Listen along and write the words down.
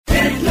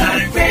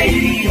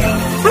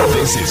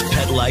This is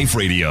Pet Life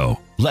Radio.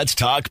 Let's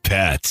talk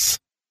pets.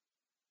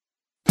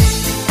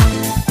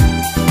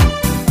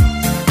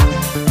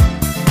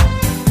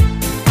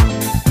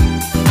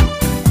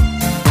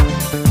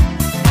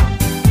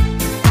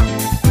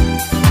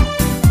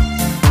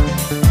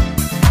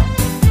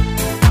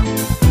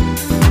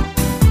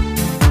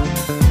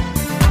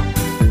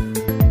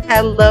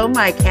 Hello,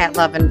 my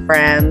cat-loving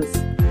friends.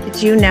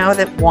 Did you know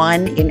that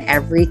 1 in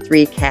every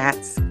 3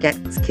 cats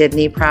gets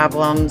kidney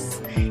problems?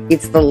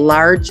 It's the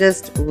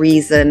largest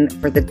reason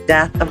for the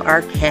death of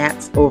our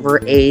cats over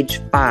age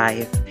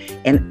 5.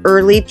 And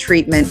early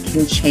treatment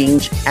can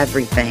change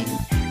everything.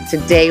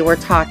 Today, we're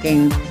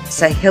talking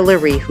to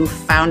Hillary, who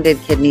founded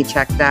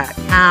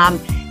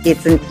KidneyCheck.com.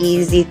 It's an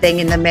easy thing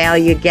in the mail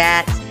you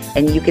get,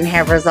 and you can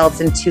have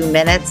results in 2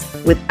 minutes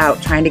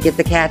without trying to get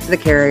the cat to the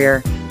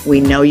carrier.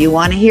 We know you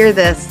want to hear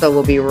this, so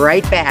we'll be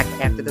right back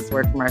after this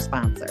word from our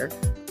sponsor.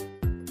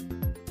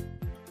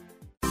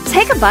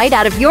 Take a bite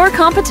out of your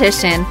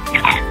competition.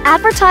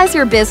 Advertise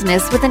your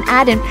business with an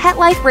ad in Pet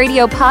Life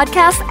Radio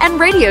podcasts and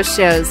radio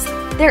shows.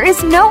 There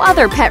is no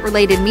other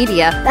pet-related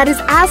media that is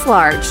as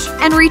large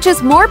and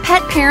reaches more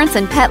pet parents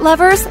and pet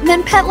lovers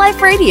than Pet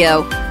Life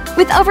Radio.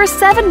 With over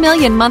 7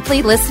 million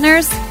monthly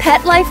listeners,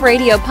 Pet Life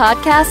Radio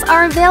podcasts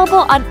are available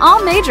on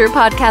all major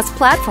podcast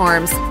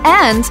platforms.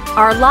 And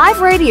our live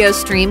radio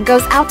stream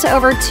goes out to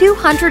over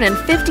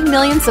 250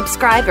 million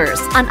subscribers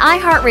on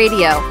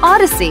iHeartRadio,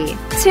 Odyssey,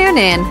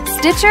 TuneIn,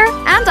 Stitcher,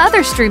 and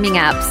other streaming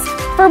apps.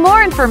 For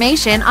more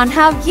information on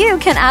how you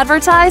can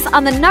advertise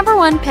on the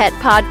 #1 pet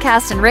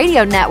podcast and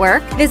radio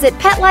network, visit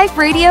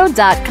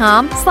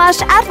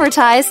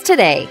PetLifeRadio.com/advertise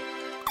today.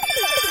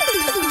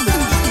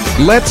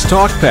 Let's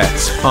Talk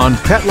Pets on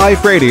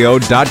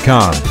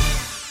PetLifeRadio.com.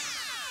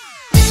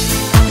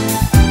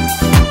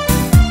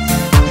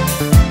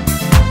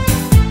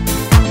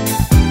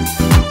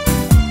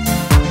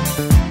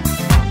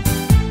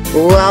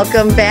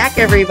 Welcome back,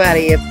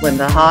 everybody. It's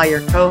Linda Hall,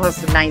 your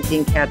co-host of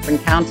 19 Cats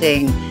and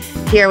Counting,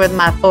 here with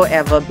my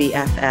forever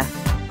BFF,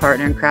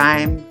 partner in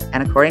crime,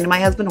 and according to my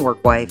husband,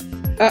 work wife.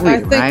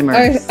 I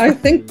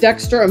think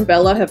Dexter and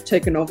Bella have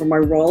taken over my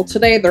role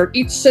today. They're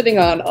each sitting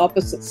on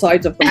opposite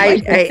sides of the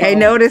microphone. I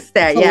noticed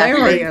that.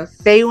 Yeah,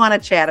 they want to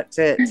chat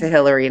to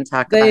Hillary and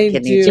talk about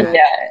kidney check.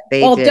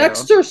 Yeah.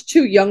 Dexter's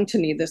too young to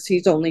need this.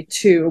 He's only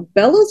 2.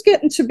 Bella's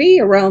getting to be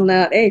around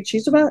that age.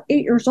 She's about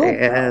 8 years old.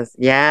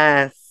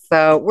 Yes.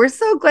 So we're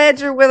so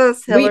glad you're with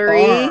us, Hillary.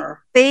 We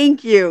are.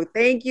 Thank you.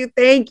 Yeah,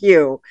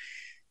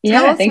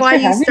 Tell us why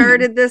you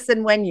started me. this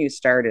and when you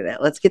started it.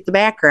 Let's get the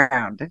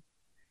background.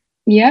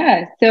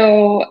 Yeah,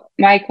 so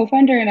my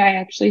co-founder and I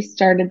actually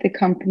started the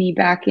company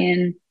back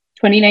in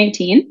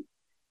 2019.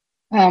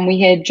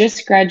 We had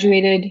just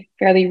graduated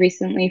fairly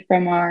recently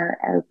from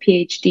our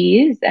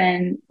PhDs,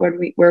 and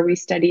where we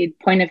studied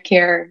point of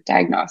care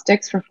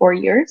diagnostics for 4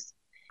 years.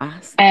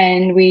 Awesome.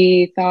 And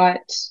we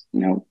thought,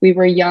 we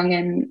were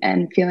young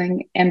and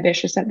feeling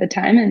ambitious at the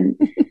time, and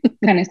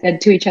kind of said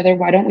to each other,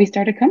 why don't we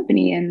start a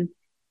company?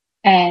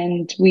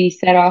 And we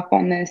set off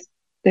on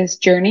this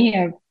journey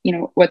of,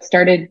 what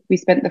started, we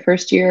spent the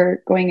first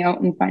year going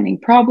out and finding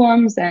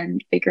problems and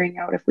figuring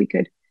out if we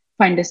could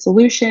find a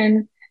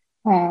solution.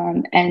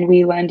 And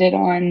we landed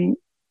on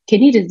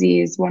kidney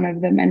disease. One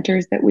of the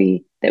mentors that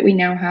we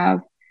now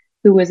have,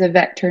 who was a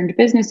vet turned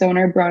business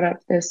owner, brought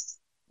up this,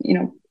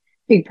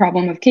 big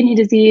problem of kidney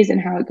disease and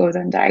how it goes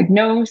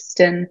undiagnosed.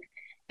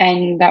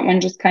 And that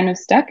one just kind of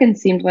stuck and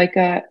seemed like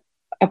a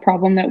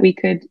problem that we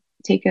could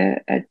take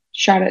a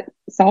shot at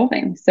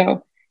solving.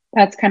 So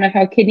that's kind of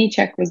how Kidney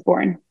Check was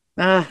born.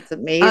 It's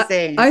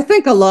amazing. I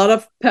think a lot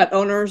of pet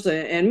owners,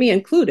 and me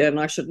included, and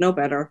I should know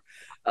better,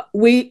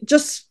 we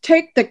just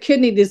take the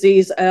kidney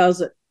disease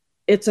as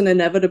it's an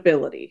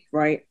inevitability,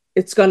 right?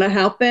 It's going to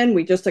happen.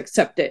 We just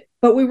accept it.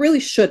 But we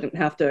really shouldn't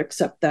have to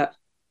accept that.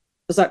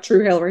 Is that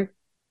true, Hillary?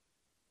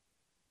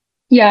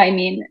 Yeah, I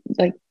mean,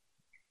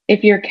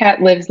 if your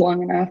cat lives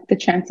long enough, the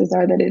chances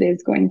are that it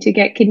is going to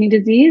get kidney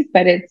disease,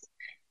 but it's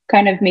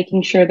kind of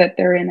making sure that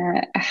they're in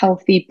a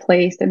healthy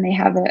place and they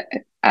have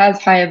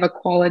as high of a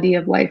quality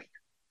of life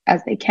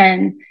as they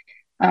can.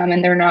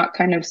 And they're not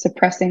kind of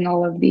suppressing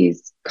all of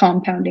these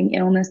compounding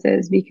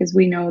illnesses, because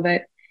we know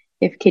that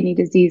if kidney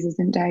disease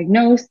isn't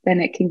diagnosed,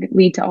 then it can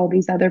lead to all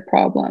these other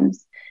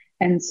problems.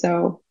 And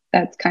so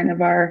that's kind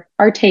of our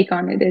take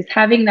on it, is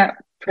having that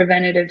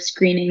preventative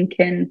screening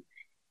can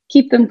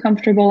keep them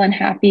comfortable and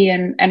happy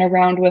and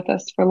around with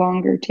us for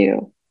longer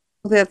too.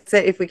 Well, that's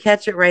it. If we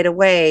catch it right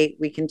away,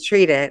 we can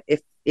treat it.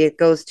 If it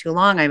goes too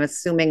long, I'm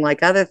assuming,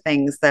 like other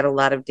things, that a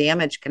lot of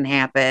damage can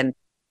happen,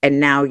 and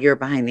now you're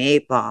behind the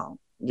 8 ball.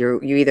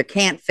 You either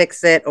can't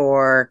fix it,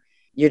 or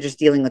you're just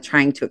dealing with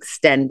trying to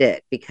extend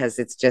it because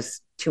it's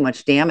just too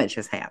much damage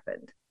has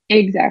happened.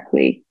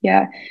 Exactly.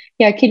 Yeah.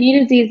 Kidney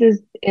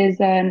disease is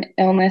an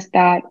illness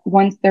that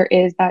once there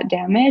is that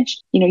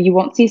damage, you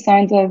won't see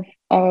signs of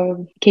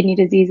kidney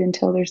disease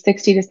until there's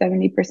 60 to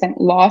 70%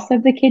 loss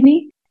of the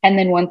kidney. And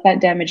then once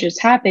that damage has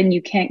happened,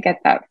 you can't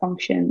get that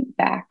function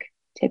back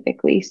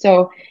typically.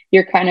 So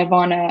you're kind of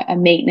on a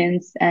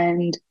maintenance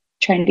and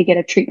trying to get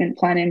a treatment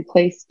plan in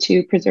place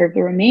to preserve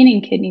the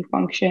remaining kidney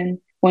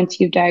function once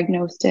you've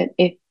diagnosed it,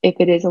 if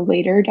it is a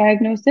later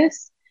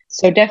diagnosis.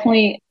 So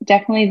definitely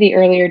the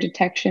earlier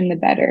detection, the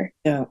better.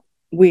 Yeah,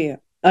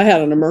 I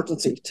had an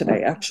emergency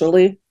today,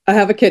 actually. I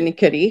have a kidney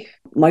kitty,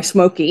 my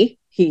Smokey.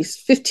 He's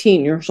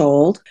 15 years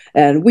old,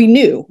 and we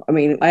knew. I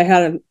mean, I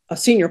had a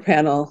senior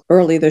panel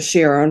early this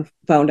year and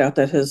found out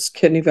that his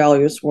kidney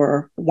values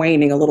were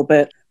waning a little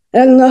bit.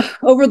 And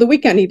over the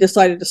weekend, he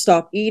decided to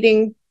stop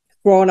eating,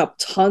 throwing up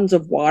tons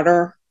of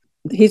water.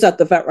 He's at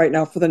the vet right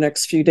now for the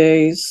next few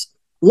days.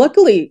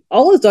 Luckily,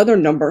 all his other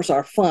numbers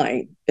are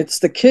fine. It's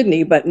the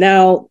kidney, but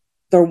now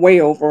they're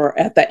way over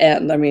at the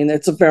end. I mean,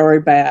 it's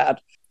very bad.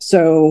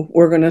 So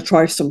we're going to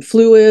try some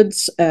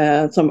fluids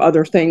and some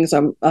other things.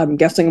 I'm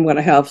guessing I'm going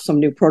to have some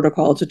new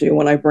protocol to do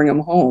when I bring him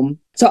home.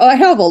 So I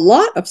have a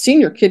lot of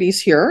senior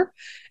kitties here,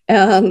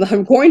 and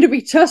I'm going to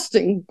be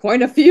testing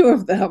quite a few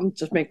of them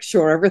to make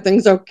sure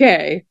everything's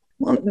okay.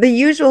 Well, the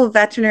usual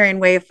veterinarian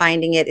way of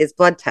finding it is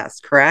blood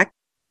test, correct?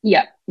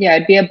 Yeah,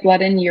 it'd be a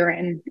blood and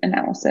urine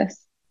analysis.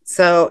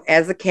 So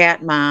as a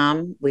cat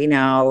mom, we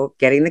know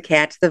getting the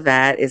cat to the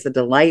vet is a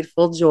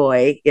delightful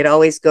joy. It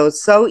always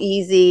goes so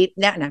easy.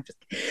 No,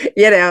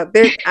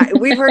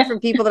 we've heard from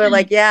people that are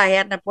like, yeah, I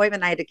had an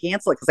appointment. I had to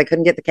cancel it because I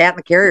couldn't get the cat in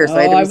the carrier. So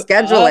I had to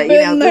reschedule it.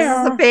 This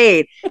is a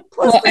pain.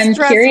 Plus well, the I'm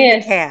stress curious,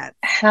 of the cat.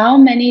 How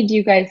many do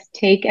you guys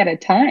take at a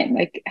time?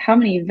 Like, how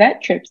many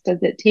vet trips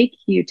does it take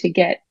you to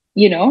get,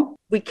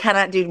 We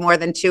cannot do more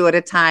than 2 at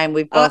a time.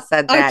 We've both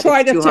said that. I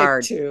tried it's too to take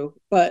hard. 2,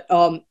 but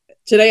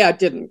today I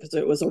didn't because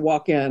it was a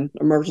walk-in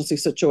emergency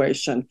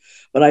situation,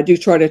 but I do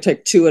try to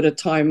take 2 at a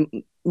time.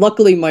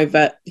 Luckily, my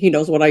vet, he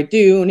knows what I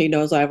do, and he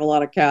knows I have a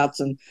lot of cats,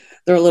 and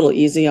they're a little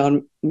easy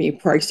on me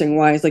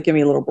pricing-wise. They give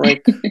me a little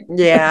break.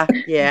 Yeah.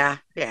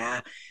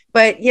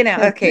 But,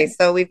 okay,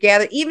 so we've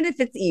gathered, even if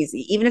it's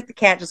easy, even if the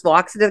cat just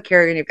walks into the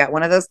carrier and you've got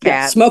one of those cats.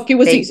 Yeah, Smokey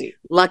was easy.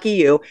 Lucky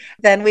you.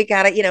 Then we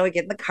got to, we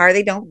get in the car.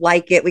 They don't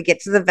like it. We get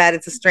to the vet.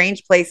 It's a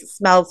strange place. It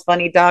smells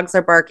funny. Dogs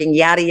are barking,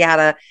 yada,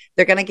 yada.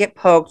 They're going to get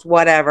poked,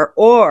 whatever.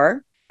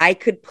 Or I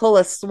could pull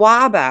a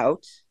swab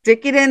out,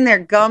 stick it in their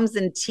gums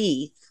and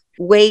teeth,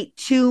 wait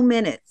 2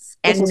 minutes.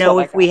 And know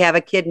if we have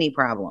a kidney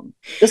problem.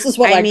 This is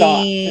what I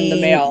got in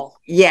the mail.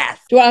 Yes.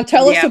 Do you want to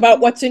tell us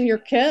about what's in your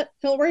kit,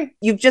 Hillary?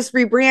 You've just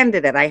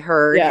rebranded it, I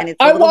heard. Yeah. And it's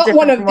a little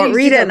different from what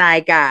Rita and I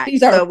got.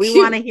 So we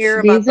want to hear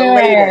about the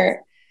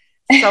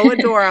latest. So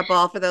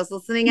adorable for those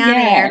listening on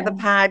air to the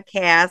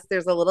podcast.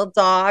 There's a little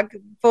dog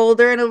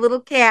folder and a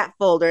little cat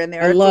folder, and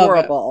they're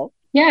adorable.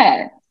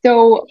 Yeah.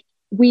 So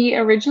we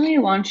originally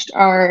launched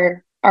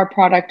our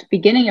product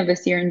beginning of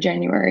this year in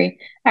January,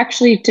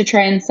 actually to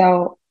try and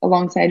sell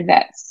alongside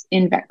vets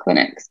in vet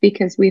clinics,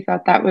 because we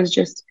thought that was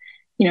just,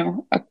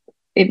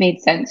 it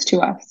made sense to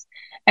us.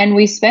 And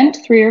we spent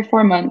 3 or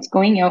 4 months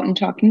going out and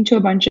talking to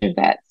a bunch of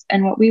vets.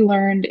 And what we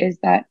learned is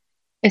that,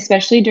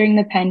 especially during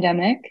the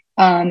pandemic,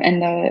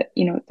 and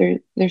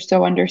they're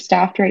so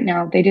understaffed right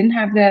now, they didn't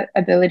have the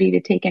ability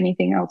to take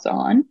anything else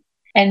on.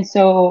 And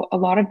so a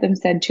lot of them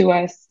said to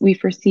us, we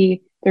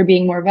foresee there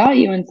being more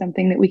value in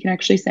something that we can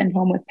actually send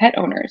home with pet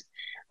owners.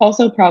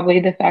 Also, probably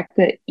the fact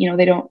that,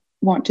 they don't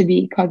want to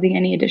be causing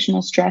any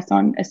additional stress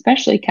on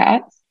especially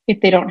cats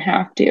if they don't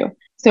have to.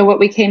 So what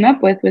we came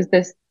up with was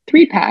this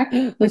 3-pack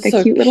with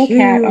a cute little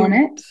cat on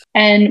it.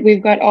 And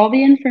we've got all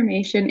the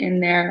information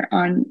in there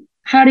on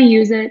how to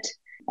use it.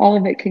 All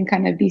of it can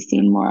kind of be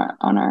seen more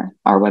on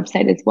our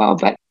website as well.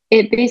 But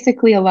it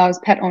basically allows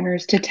pet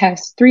owners to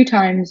test 3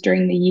 times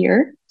during the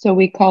year. So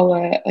we call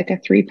a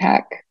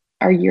 3-pack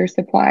our year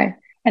supply.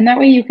 And that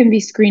way you can be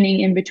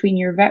screening in between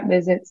your vet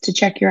visits to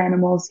check your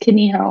animal's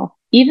kidney health.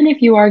 Even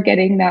if you are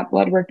getting that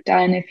blood work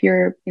done, if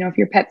your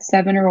pet's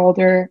 7 or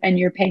older and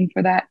you're paying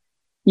for that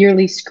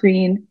yearly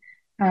screen,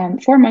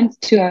 4 months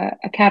to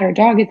a cat or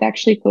dog is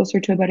actually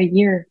closer to about a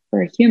year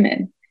for a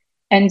human.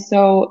 And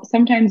so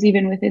sometimes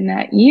even within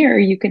that year,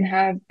 you can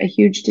have a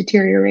huge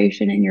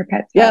deterioration in your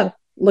pet's health.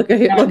 Look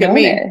at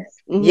me.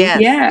 Mm-hmm.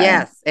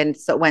 Yes. And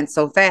so it went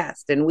so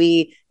fast. And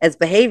we, as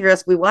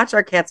behaviorists, we watch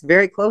our cats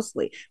very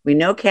closely. We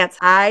know cats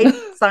hide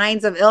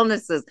signs of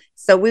illnesses.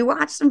 So we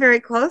watch them very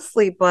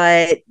closely.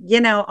 But,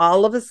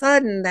 all of a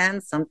sudden,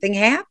 then something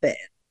happened.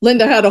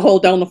 Linda had to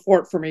hold down the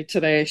fort for me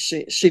today.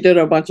 She did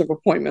a bunch of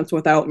appointments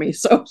without me.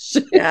 So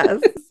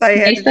yes, I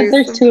had to do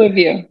there's 2 of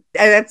you.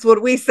 That's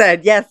what we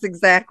said. Yes,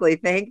 exactly.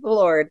 Thank the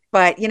Lord.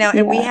 But,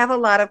 and we have a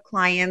lot of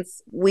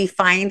clients. We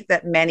find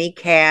that many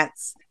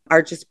cats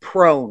are just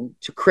prone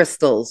to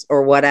crystals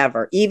or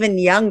whatever, even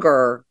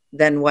younger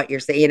than what you're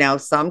saying.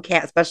 Some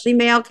cats, especially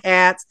male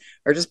cats,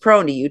 are just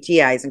prone to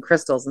UTIs and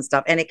crystals and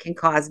stuff, and it can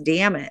cause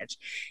damage.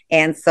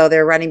 And so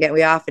they're running back.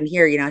 We often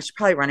hear, I should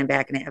probably run him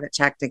back and have it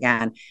checked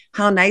again.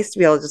 How nice to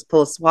be able to just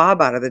pull a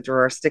swab out of the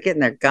drawer, stick it in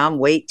their gum,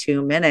 wait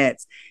 2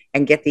 minutes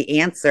and get the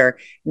answer.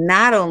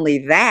 Not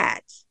only that,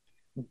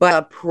 but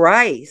a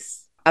price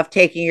of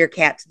taking your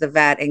cat to the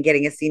vet and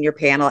getting a senior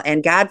panel.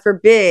 And God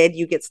forbid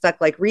you get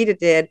stuck like Rita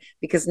did,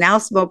 because now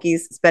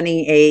Smokey's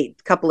spending a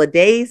couple of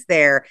days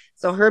there.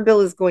 So her bill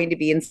is going to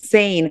be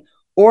insane.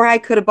 Or I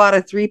could have bought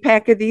a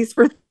 3-pack of these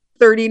for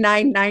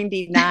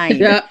 $39.99.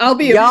 Yeah, I'll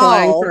be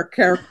applying for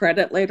care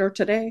credit later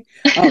today.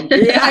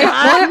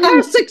 I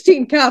have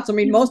 16 cats. I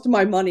mean, most of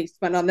my money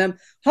spent on them.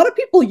 How do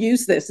people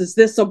use this? Is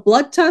this a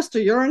blood test,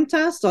 a urine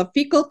test, a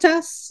fecal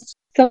test?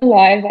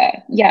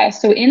 Saliva. Yeah.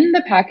 So in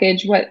the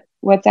package,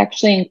 what's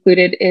actually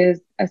included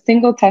is a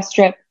single test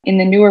strip. In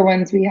the newer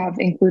ones, we have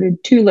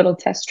included 2 little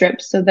test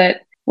strips so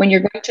that when you're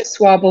going to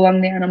swab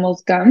along the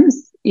animal's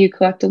gums, you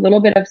collect a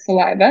little bit of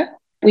saliva.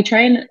 We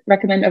try and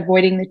recommend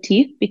avoiding the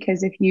teeth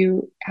because if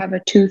you have a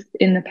tooth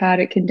in the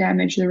pad, it can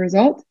damage the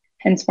result.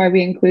 Hence why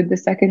we include the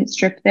second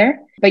strip there.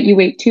 But you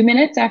wait 2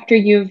 minutes after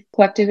you've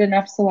collected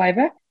enough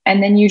saliva,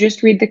 and then you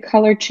just read the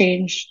color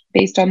change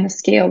based on the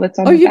scale that's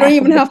on the back. Oh, you don't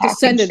even have to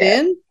send it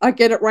in? I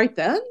get it right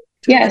then?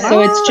 Yeah,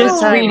 so it's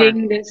just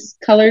reading this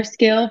color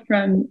scale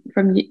from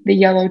the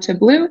yellow to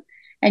blue,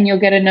 and you'll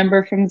get a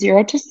number from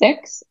 0 to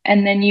 6.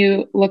 And then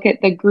you look at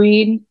the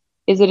green.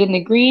 Is it in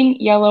the green,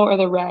 yellow, or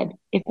the red?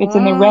 If it's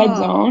in the red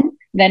zone,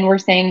 then we're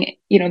saying,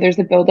 there's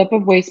a buildup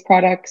of waste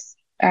products.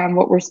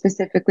 What we're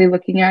specifically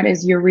looking at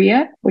is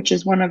urea, which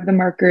is one of the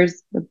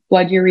markers, the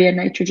blood urea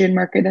nitrogen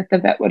marker that the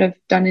vet would have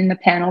done in the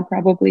panel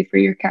probably for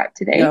your cat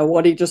today. Yeah,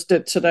 what he just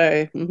did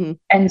today. Mm-hmm.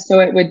 And so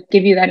it would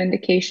give you that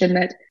indication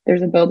that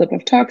there's a buildup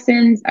of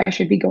toxins. I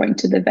should be going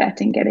to the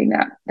vet and getting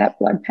that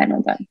blood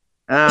panel done.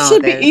 Oh, it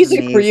should be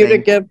easy for you to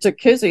give to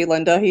Kizzy,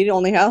 Linda. He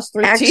only has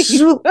 3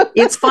 teeth.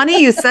 It's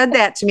funny you said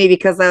that to me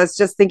because I was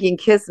just thinking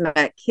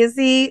Kismet.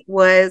 Kizzy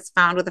was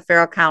found with a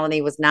feral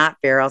colony, was not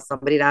feral.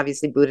 Somebody had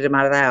obviously booted him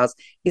out of the house.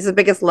 He's the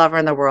biggest lover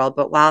in the world,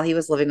 but while he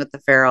was living with the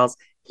ferals,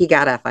 he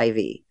got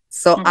FIV.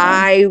 So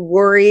I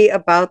worry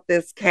about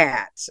this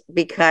cat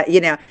because,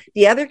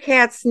 the other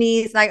cat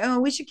sneezed like, oh,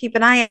 we should keep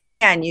an eye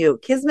on you.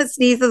 Kismet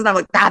sneezes and I'm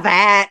like, the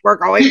vet, we're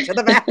going to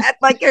the vet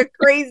like a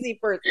crazy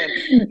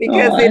person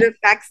because it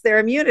affects their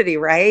immunity,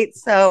 right?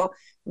 So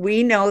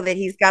we know that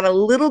he's got a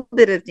little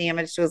bit of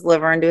damage to his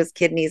liver and to his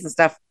kidneys and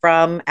stuff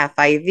from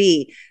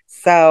FIV.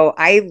 So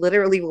I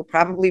literally will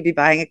probably be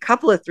buying a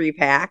couple of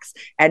 3-packs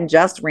and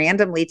just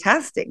randomly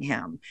testing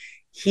him.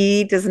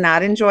 He does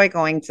not enjoy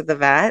going to the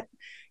vet.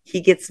 He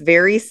gets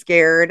very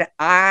scared.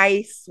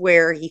 I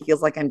swear he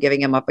feels like I'm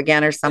giving him up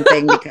again or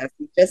something because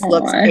he just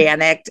looks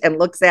panicked and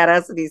looks at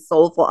us with these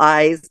soulful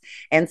eyes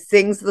and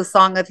sings the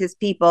song of his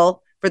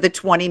people for the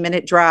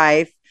 20-minute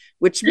drive,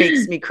 which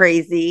makes me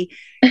crazy.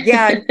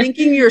 Yeah, I'm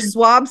thinking your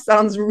swab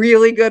sounds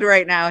really good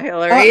right now,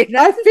 Hillary.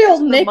 I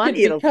feel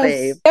naked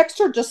because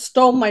Dexter just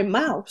stole my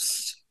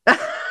mouse.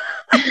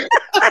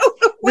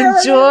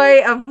 The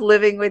joy of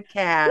living with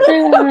cats.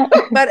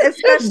 But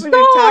especially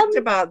we've talked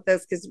about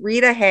this because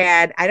Rita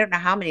had, I don't know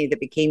how many that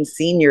became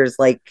seniors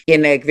like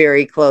in a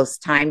very close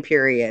time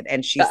period.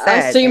 And she said,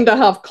 I seem to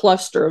have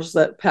clusters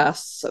that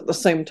pass at the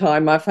same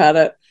time. I've had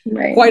it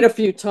quite a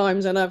few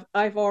times and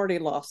I've already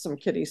lost some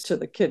kitties to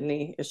the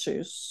kidney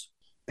issues.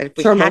 But if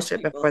we catch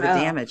it before the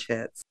damage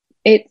hits.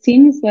 It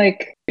seems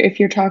like if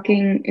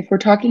we're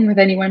talking with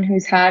anyone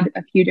who's had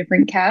a few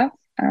different cats,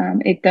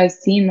 it does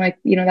seem like,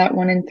 that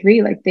 1 in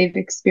 3, like they've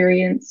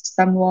experienced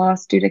some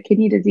loss due to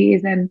kidney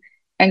disease and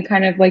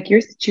kind of like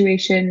your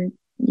situation,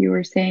 you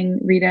were saying,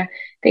 Rita,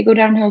 they go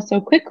downhill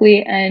so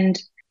quickly.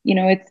 And,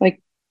 it's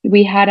like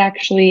we had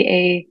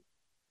actually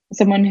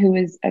someone who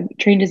was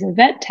trained as a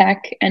vet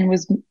tech and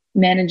was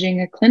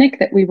managing a clinic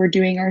that we were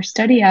doing our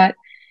study at.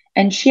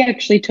 And she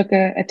actually took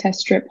a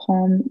test strip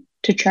home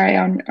to try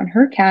on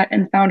her cat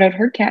and found out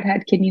her cat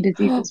had kidney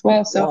disease as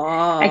well. So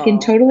I can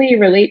totally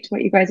relate to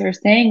what you guys are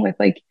saying with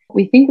like,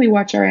 we think we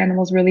watch our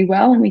animals really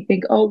well and we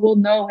think, oh, we'll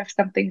know if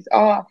something's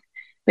off,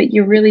 but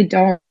you really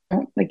don't.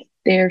 Like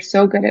they're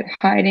so good at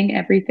hiding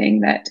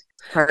everything that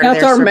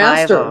cats are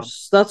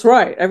masters. That's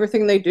right.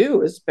 Everything they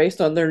do is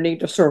based on their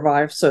need to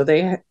survive. So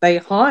they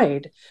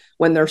hide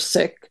when they're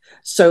sick.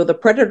 So the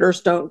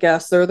predators don't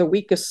guess. They're the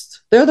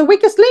weakest. They're the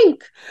weakest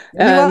link.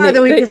 You are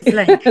the weakest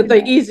link.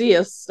 The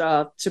easiest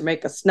to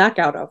make a snack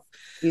out of.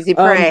 Easy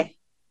prey.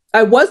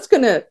 I was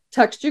going to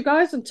text you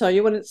guys and tell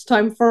you when it's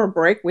time for a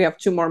break. We have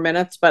 2 more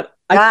minutes, but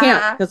I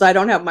can't because I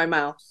don't have my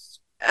mouse.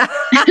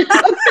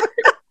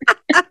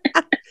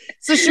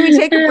 So should we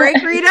take a break,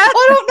 Rita?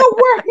 I don't know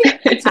where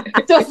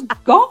it's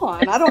just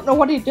gone. I don't know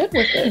what he did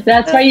with it.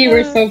 That's why you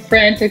were so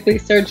frantically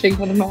searching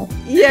for the mouse.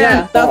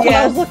 Yeah, that's what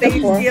I was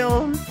looking for.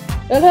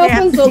 It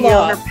happens a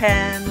lot.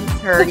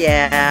 Her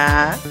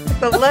pens,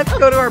 So let's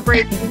go to our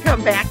break and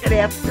come back and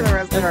ask the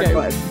rest of our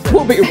questions.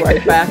 We'll be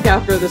right back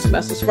after this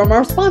message from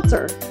our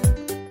sponsor.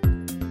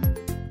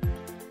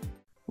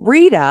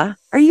 Rita,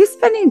 are you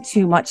spending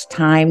too much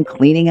time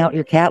cleaning out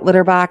your cat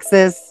litter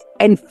boxes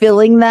and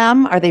filling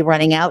them? Are they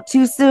running out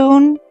too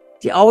soon?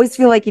 Do you always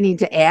feel like you need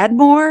to add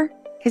more?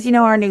 Because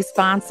our new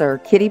sponsor,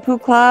 Kitty Poo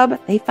Club,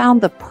 they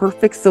found the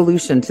perfect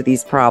solution to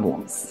these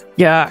problems.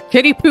 Yeah,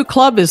 Kitty Poo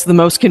Club is the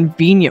most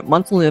convenient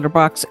monthly litter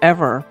box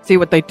ever. See,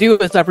 what they do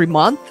is every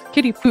month,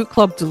 Kitty Poo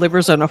Club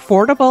delivers an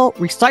affordable,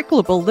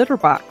 recyclable litter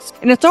box.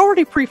 And it's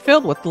already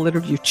pre-filled with the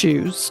litter you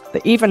choose.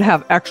 They even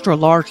have extra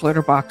large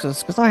litter boxes,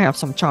 because I have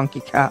some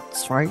chunky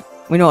cats, right?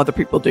 We know other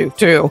people do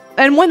too.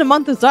 And when the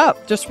month is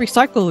up, just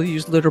recycle a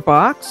used litter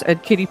box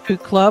and Kitty Poo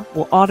Club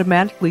will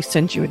automatically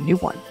send you a new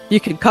one. You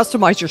can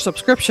customize your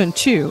subscription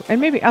too, and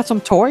maybe add some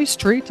toys,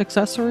 treats,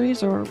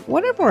 accessories, or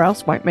whatever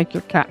else might make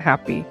your cat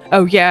happy.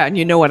 Oh yeah, and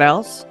you know what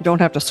else? You don't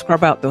have to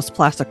scrub out those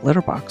plastic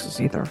litter boxes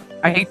either.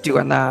 I hate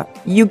doing that.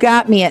 You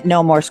got me at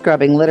no more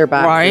scrubbing litter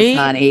boxes, Right?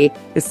 honey.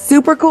 The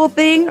super cool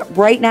thing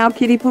right now,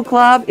 Kitty Poo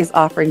Club is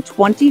offering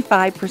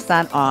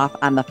 25% off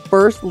on the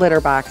first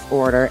litter box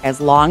order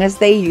as long as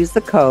they use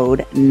the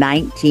code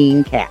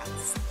 19cats.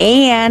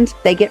 And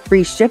they get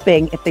free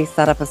shipping if they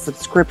set up a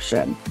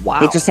subscription. Wow.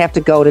 They just have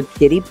to go to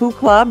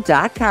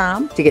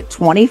kittypooclub.com to get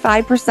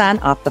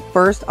 25% off the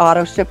first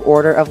auto ship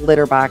order of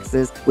litter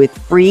boxes with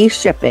free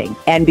shipping.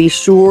 And be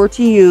sure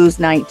to use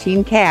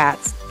 19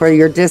 cats for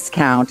your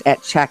discount at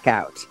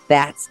checkout.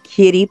 That's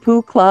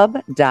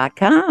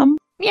kittypooclub.com.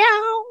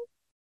 Meow.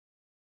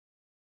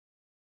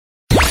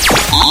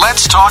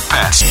 Let's talk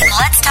pets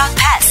Let's talk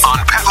pets. on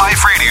Pet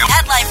Life Radio.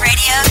 Pet Life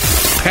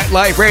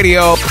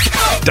Radio.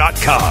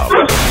 PetLifeRadio.com.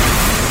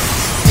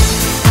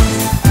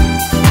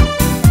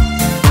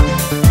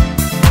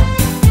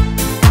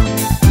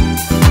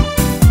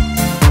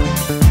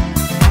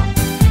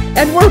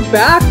 And we're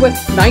back with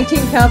 19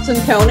 Cats and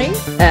Counting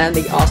and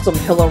the awesome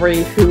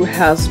Hillary, who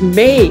has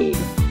made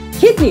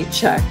Kidney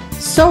Check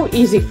so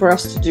easy for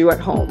us to do at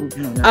home.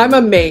 I'm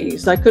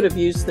amazed. I could have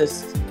used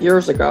this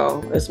years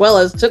ago as well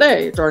as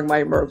today during my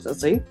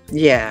emergency.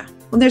 Yeah.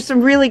 Well, there's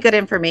some really good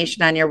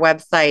information on your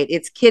website.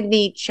 It's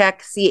kidney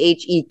check,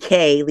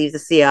 CHEK, leave the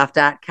C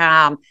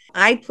off.com.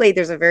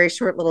 There's a very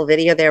short little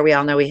video there. We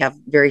all know we have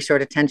very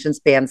short attention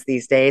spans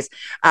these days.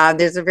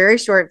 There's a very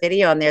short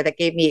video on there that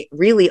gave me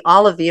really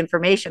all of the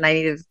information I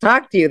needed to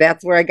talk to you.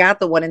 That's where I got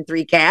the 1 in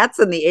 3 cats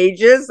and the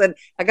ages, and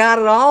I got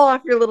it all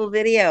off your little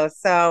video.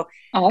 So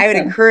I would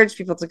encourage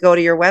people to go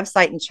to your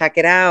website and check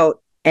it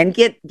out and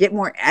get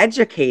more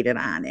educated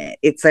on it.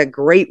 It's a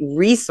great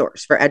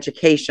resource for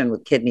education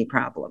with kidney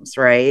problems,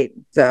 right?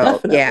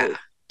 So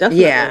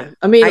Definitely. Yeah.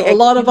 I mean, a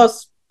lot of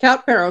us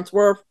cat parents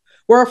we're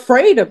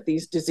afraid of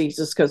these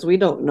diseases because we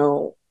don't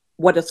know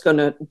what it's going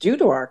to do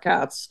to our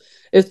cats.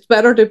 It's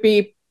better to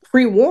be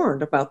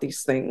pre-warned about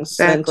these things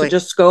than to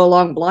just go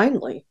along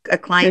blindly. A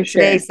client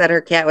today said her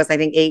cat was, I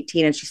think,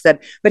 18, and she said,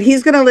 but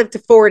he's going to live to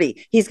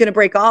 40. He's going to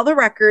break all the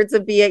records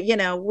and be we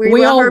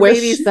love our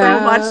babies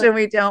so much and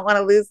we don't want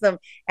to lose them.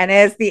 And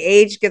as the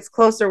age gets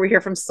closer, we hear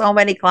from so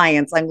many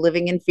clients, I'm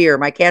living in fear.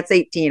 My cat's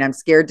 18. I'm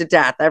scared to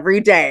death every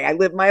day. I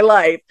live my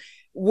life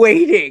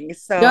waiting.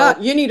 So yeah,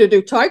 you need to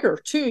do Tiger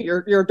too.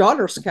 Your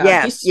daughter's cat.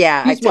 Yes,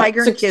 he's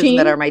Tiger and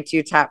Kismet are my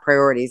 2 top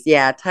priorities.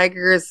 Yeah,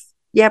 Tiger's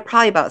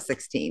probably about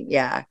 16.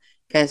 Yeah,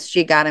 because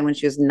she got him when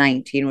she was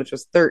 19, which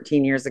was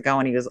 13 years ago,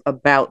 and he was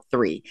about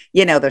 3.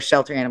 You know, those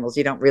shelter animals,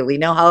 you don't really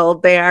know how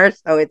old they are,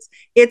 so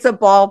it's a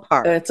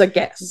ballpark. It's a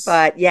guess,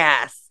 but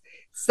yes.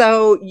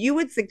 So you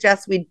would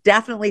suggest we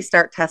definitely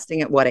start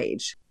testing at what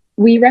age?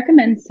 We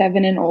recommend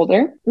 7 and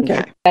older.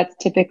 Okay. That's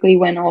typically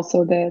when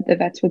also the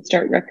vets would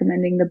start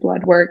recommending the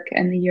blood work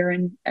and the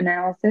urine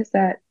analysis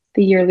at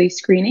the yearly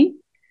screening.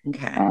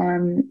 Okay.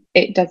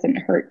 It doesn't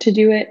hurt to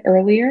do it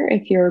earlier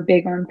if you're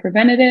big on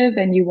preventative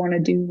and you want to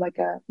do like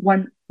a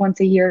once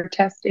a year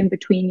test in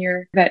between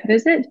your vet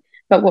visit.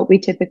 But what we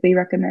typically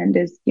recommend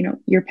is,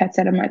 your pet's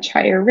at a much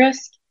higher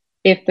risk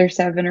if they're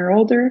 7 or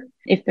older,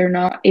 if they're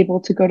not able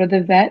to go to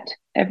the vet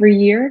every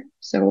year.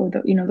 So,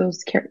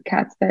 those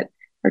cats that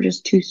are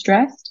just too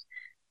stressed.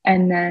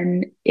 And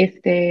then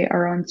if they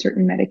are on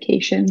certain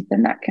medications,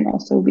 then that can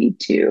also lead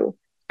to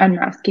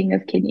unmasking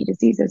of kidney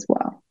disease as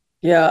well.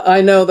 Yeah, I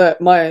know that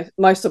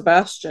my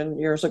Sebastian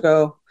years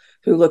ago,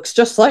 who looks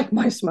just like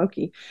my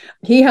Smokey,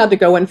 he had to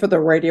go in for the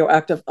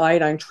radioactive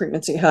iodine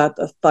treatments. He had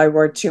the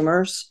thyroid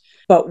tumors.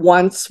 But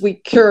once we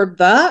cured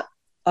that,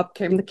 up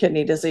came the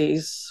kidney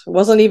disease. It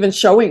wasn't even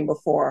showing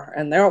before.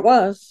 And there it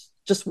was,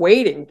 just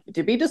waiting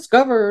to be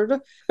discovered,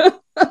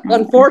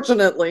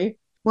 unfortunately.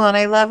 Well, and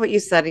I love what you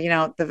said,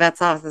 the vet's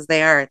offices,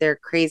 they're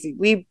crazy.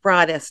 We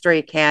brought a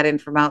stray cat in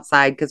from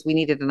outside because we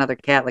needed another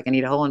cat, like I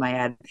need a hole in my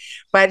head.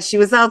 But she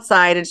was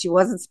outside and she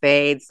wasn't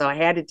spayed, so I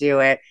had to do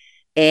it.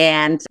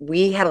 And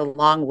we had a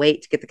long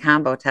wait to get the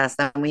combo test.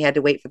 Then we had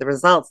to wait for the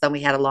results. Then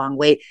we had a long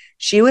wait.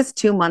 She was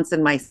 2 months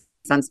in my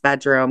son's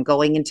bedroom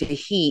going into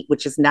heat,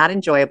 which is not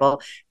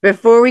enjoyable.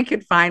 Before we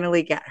could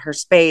finally get her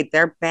spayed,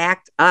 they're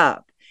backed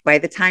up. By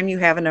the time you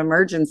have an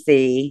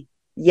emergency,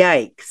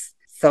 yikes.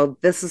 So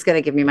this is going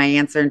to give me my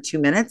answer in 2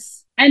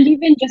 minutes. And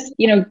even just,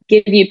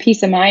 give you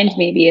peace of mind,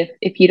 maybe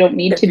if you don't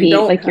need to be,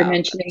 like you're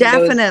mentioning.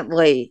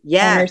 Definitely.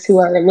 Yes. Owners who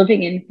are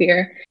living in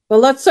fear.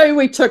 Well, let's say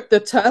we took the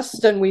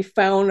test and we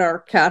found our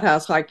cat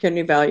has high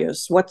kidney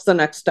values. What's the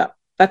next step?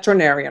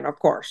 Veterinarian, of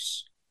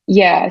course.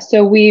 Yeah.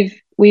 So we've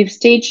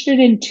staged it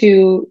in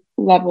 2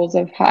 levels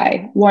of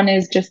high. One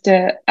is just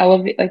a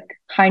elevate, like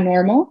high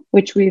normal,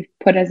 which we've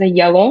put as a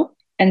yellow.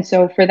 And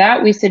so for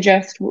that, we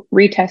suggest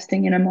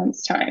retesting in a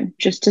month's time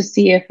just to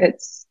see if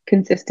it's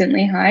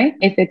consistently high.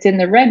 If it's in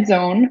the red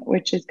zone,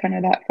 which is kind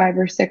of that 5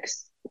 or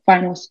 6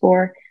 final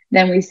score,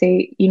 then we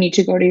say you need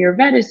to go to your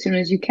vet as soon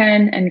as you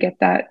can and get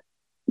that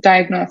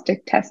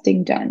diagnostic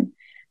testing done,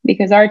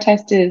 because our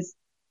test is,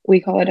 we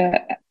call it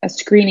a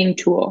screening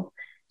tool.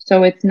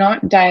 So it's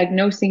not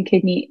diagnosing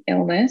kidney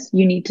illness.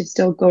 You need to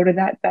still go to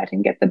that vet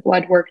and get the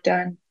blood work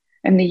done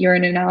and the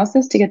urine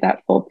analysis to get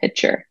that full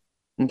picture.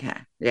 Okay.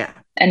 Yeah.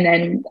 And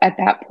then at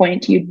that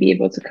point, you'd be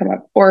able to come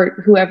up,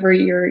 or whoever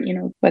you're,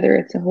 whether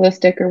it's a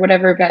holistic or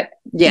whatever vet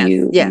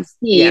you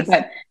see,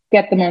 but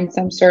get them on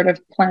some sort of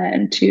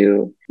plan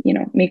to,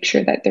 make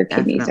sure that their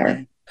kidneys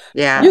are.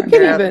 Yeah. You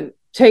can even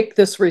take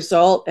this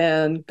result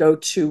and go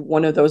to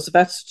one of those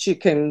vets that you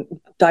can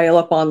dial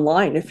up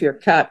online if your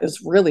cat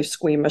is really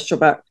squeamish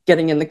about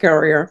getting in the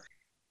carrier.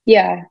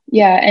 Yeah.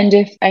 And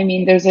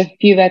there's a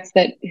few vets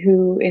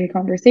who in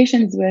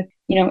conversations with,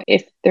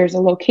 if there's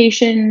a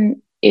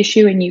location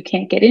issue and you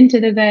can't get into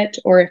the vet,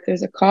 or if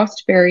there's a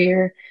cost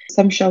barrier,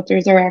 some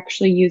shelters are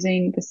actually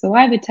using the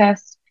saliva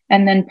test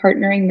and then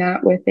partnering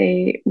that with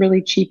a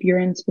really cheap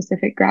urine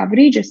specific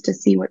gravity just to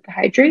see what the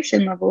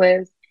hydration level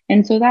is.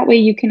 And so that way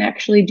you can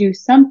actually do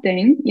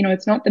something.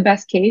 It's not the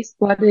best case.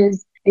 Blood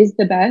is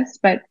the best,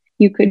 but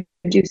you could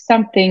do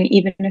something,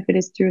 even if it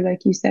is through,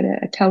 like you said,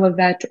 a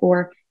televet,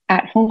 or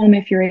at home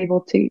if you're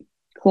able to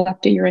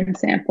collect a urine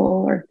sample,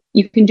 or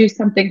you can do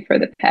something for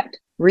the pet.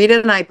 Rita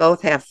and I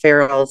both have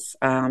ferals.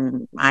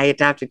 I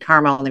adopted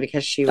Karma only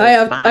because she was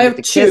I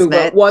have two,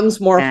 but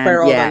one's more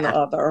feral than the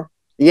other.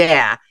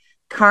 Yeah.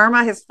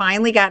 Karma has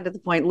finally gotten to the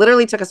point,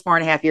 literally took us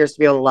 4.5 years to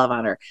be able to love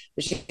on her.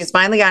 But she's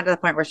finally gotten to the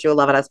point where she will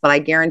love at us. But I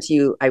guarantee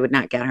you, I would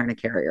not get her in a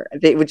carrier.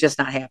 It would just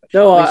not happen.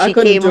 No, I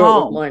couldn't do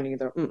it with mine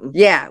either. Mm-mm.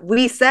 Yeah,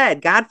 we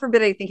said, God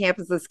forbid anything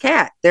happens to this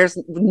cat. There's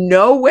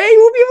no way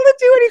we'll be able to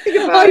do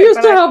anything about it. I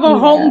used to have a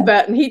home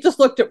vet, and he just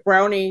looked at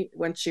Brownie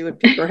when she would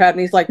peek her head,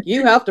 and he's like,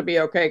 you have to be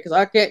okay, because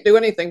I can't do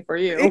anything for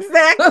you.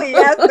 Exactly,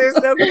 yes, there's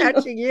no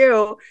catching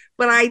you.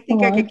 But I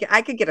think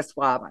I could get a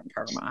swab on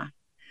Karma.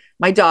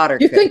 My daughter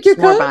could. You think you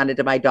could? More bonded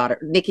to my daughter.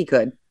 Nikki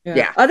could.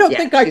 Yeah. I don't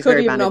think I could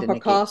even on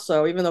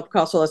Picasso, even though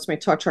Picasso lets me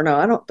touch her now.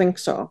 I don't think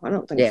so.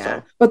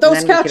 So. But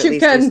those cats you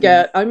can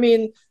get,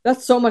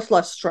 that's so much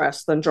less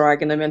stress than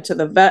dragging them into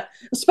the vet,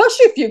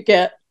 especially if you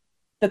get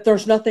that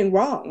there's nothing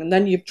wrong and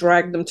then you've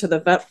dragged them to the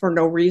vet for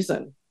no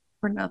reason.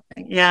 For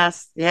nothing.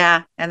 Yes.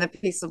 Yeah. And the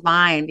peace of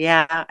mind.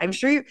 Yeah. I'm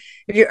sure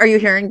are you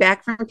hearing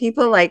back from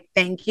people like,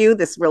 thank you,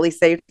 this really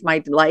saved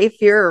my life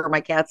here, or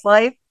my cat's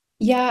life?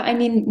 Yeah,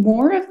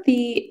 more of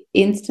the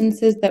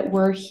instances that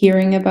we're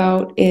hearing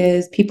about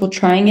is people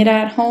trying it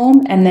at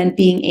home and then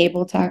being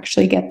able to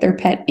actually get their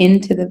pet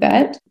into the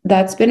vet.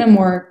 That's been a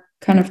more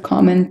kind of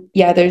common.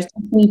 Yeah, there's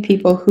definitely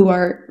people who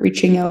are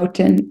reaching out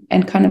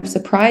and kind of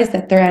surprised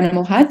that their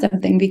animal had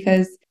something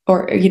is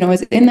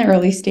in the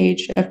early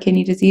stage of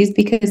kidney disease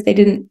because they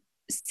didn't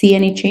see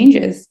any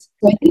changes.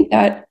 So I think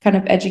that kind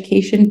of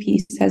education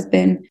piece has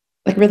been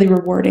like really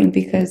rewarding,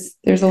 because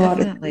there's a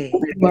lot of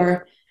people who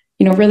are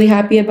really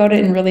happy about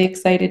it and really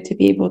excited to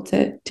be able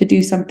to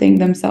do something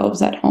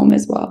themselves at home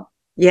as well.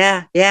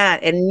 Yeah.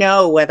 And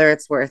know whether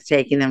it's worth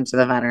taking them to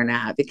the vet or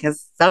not,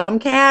 because some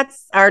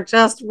cats are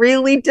just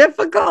really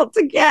difficult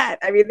to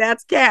get.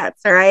 That's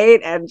cats,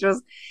 right? And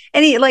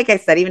like I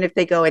said, even if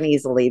they go in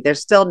easily, they're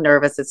still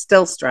nervous. It's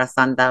still stress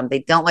on them.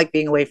 They don't like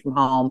being away from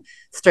home.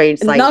 Strange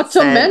sights. Not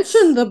to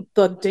mention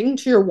the ding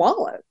to your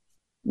wallet.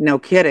 No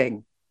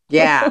kidding.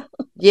 Yeah.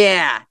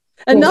 Yeah.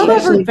 And not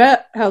every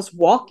vet has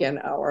walk-in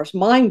hours.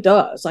 Mine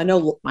does. I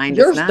know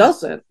yours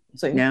doesn't.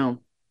 So.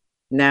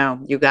 No,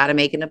 you got to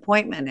make an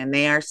appointment, and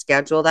they are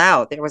scheduled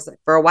out. There was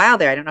for a while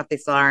there, I don't know if they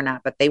still are or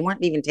not, but they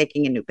weren't even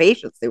taking in new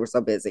patients. They were so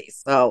busy.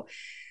 So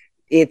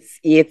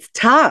it's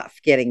tough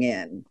getting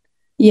in.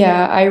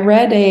 Yeah, I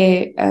read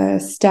a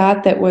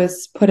stat that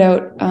was put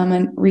out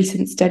a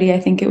recent study. I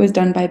think it was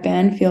done by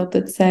Banfield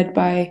that said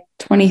by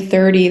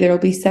 2030, there will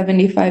be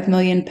 75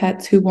 million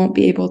pets who won't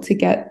be able to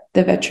get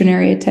the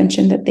veterinary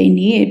attention that they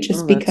need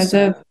just because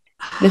of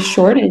the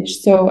shortage.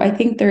 So I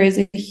think there is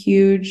a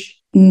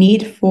huge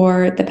need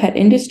for the pet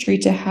industry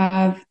to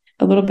have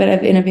a little bit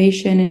of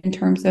innovation in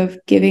terms of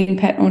giving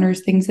pet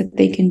owners things that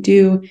they can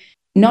do,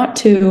 not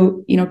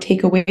to,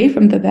 take away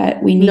from the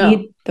vet. We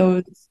need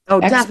those. Oh,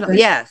 experts, definitely.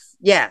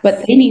 Yes.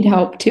 But they need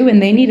help too,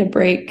 and they need a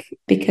break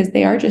because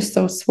they are just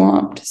so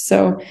swamped.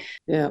 So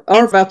yeah,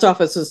 our vet's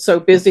office is so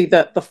busy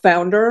that the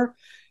founder,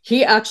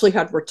 he actually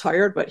had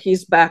retired, but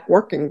he's back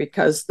working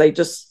because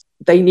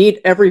they need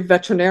every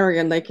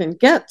veterinarian they can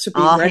get to be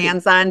all ready.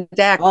 Hands on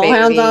deck. All baby.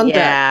 Hands on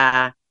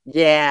deck.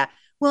 Yeah.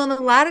 Well, and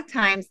a lot of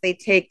times they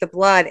take the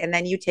blood and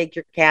then you take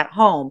your cat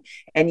home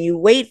and you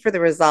wait for the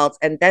results,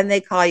 and then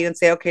they call you and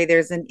say, okay,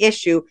 there's an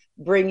issue.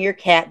 Bring your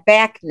cat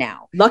back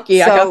now.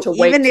 Lucky I got to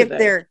wait. Even if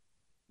today.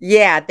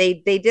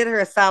 they did her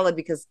a solid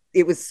because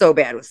it was so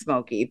bad with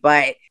Smokey.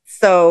 But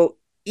so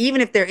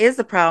even if there is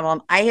a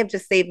problem, I have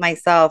just saved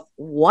myself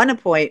one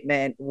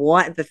appointment,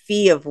 the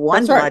fee of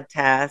one blood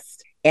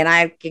test, and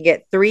I can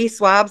get 3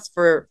 swabs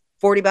for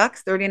 $40,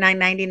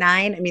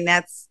 $39.99.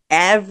 That's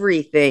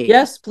everything.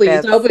 Yes,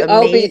 please.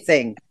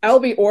 Amazing.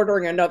 I'll be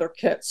ordering another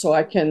kit so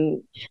I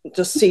can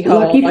just see how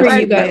lucky for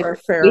you guys.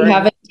 We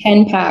have a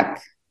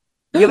 10-pack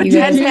You have a You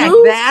 10 guys- pack.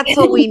 That's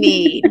what we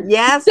need.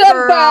 Yes,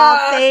 girl.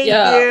 Thank you.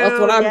 That's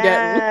what I'm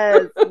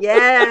getting.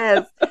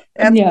 Yes.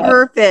 That's Yeah.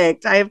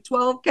 perfect. I have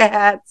 12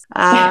 cats.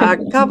 A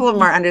couple of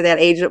them are under that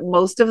age.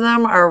 Most of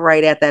them are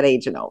right at that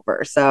age and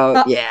over.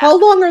 So yeah. How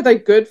long are they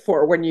good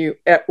for when you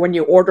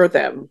order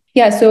them?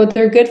 Yeah, so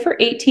they're good for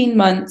 18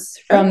 months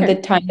from Okay.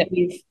 the time that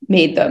we've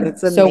made them.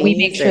 That's So we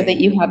make sure that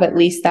amazing. you have at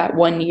least that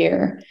 1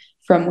 year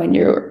from when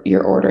you're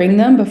ordering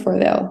them before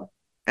they'll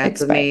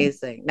That's expire.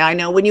 amazing. Now I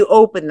know when you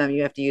open them,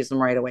 you have to use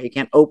them right away. You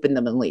can't open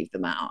them and leave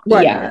them out.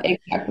 Right. Yeah,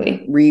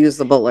 exactly.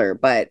 Reusable,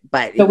 but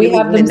So if we you leave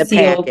have them in them the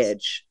sealed.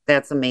 package,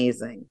 that's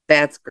amazing.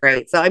 That's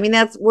great. So I mean,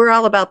 we're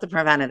all about the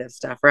preventative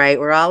stuff, right?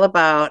 We're all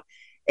about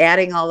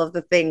adding all of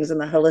the things and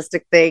the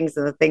holistic things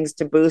and the things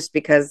to boost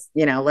because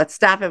let's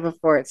stop it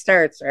before it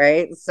starts,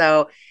 right?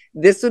 So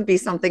this would be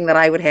something that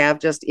I would have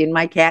just in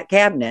my cat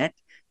cabinet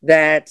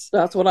that's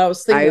what I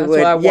was thinking. I That's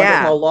would, why I wondered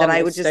yeah, how long that I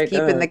they would just stay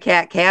keep in the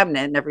cat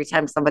cabinet, and every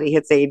time somebody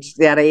hits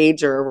that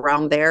age or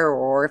around there,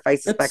 or if I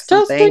suspect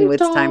something, testing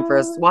it's time for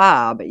a time.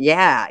 swab.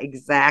 Yeah,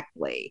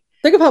 exactly.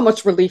 Think of how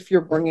much relief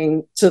you're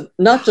bringing to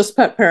not just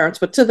pet parents,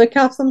 but to the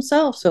cats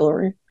themselves,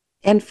 Hillary.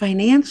 And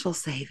financial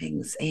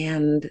savings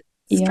and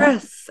Yeah.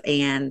 stress,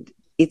 and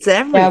it's Yeah,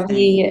 everything.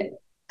 we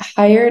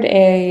hired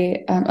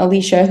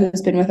Alicia,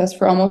 who's been with us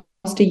for almost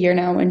a year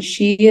now, and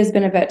she has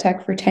been a vet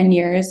tech for 10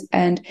 years.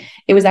 And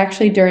it was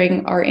actually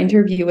during our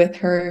interview with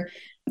her,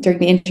 during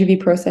the interview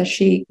process,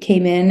 she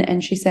came in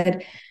and she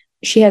said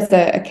she has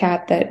a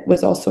cat that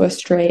was also a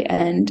stray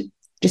and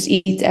just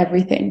eats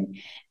everything.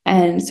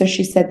 And so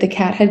she said the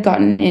cat had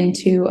gotten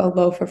into a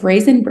loaf of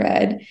raisin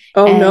bread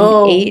and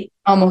ate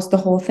almost the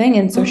whole thing.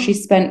 And so she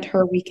spent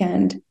her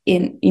weekend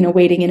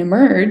waiting in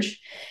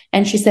Emerge.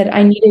 And she said,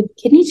 I needed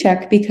kidney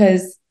check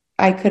because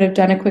I could have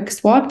done a quick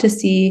swab to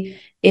see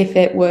if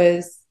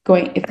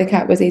if the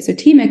cat was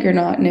azotemic or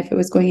not, and if it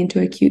was going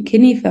into acute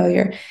kidney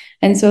failure.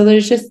 And so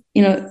there's just,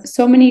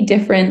 so many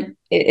different,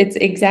 it's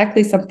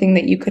exactly something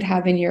that you could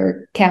have in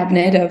your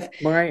cabinet of,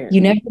 Right.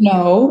 you never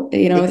know,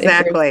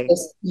 Exactly. if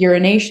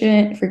there's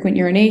this frequent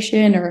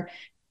urination or,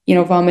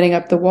 vomiting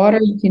up the water,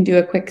 you can do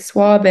a quick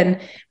swab. And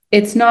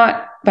it's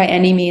not by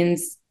any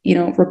means,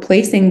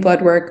 replacing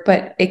blood work,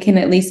 but it can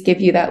at least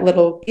give you that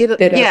little bit of.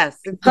 Yes.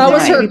 How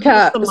was her Peace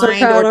cat? of Was her mind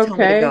cat or tell me to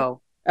okay?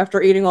 go.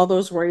 After eating all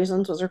those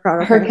raisins, was her cat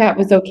okay? Her cat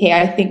was okay.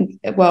 I think,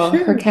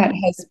 her cat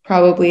has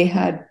probably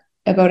had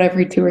about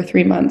every 2 or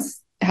 3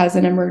 months has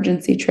an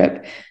emergency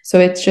trip. So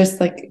it's just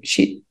like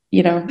she's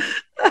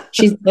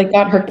like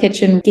got her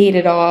kitchen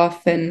gated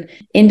off and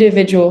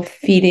individual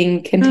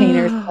feeding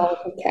containers for all of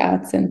her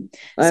cats. And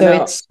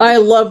I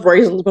love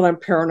raisins, but I'm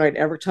paranoid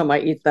every time I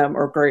eat them,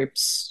 or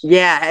grapes.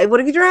 Yeah. What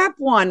if you drop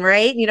one,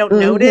 right? You don't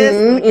notice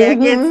and the cat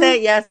gets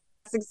it. Yes.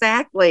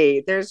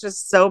 Exactly. There's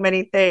just so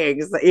many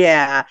things.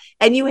 Yeah.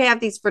 And you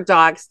have these for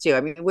dogs too. I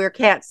mean, we're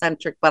cat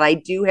centric, but I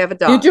do have a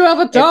dog. You do have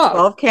a dog. I have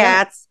 12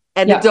 cats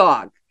and a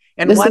dog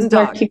and this one is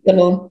dog. Cute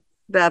little,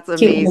 that's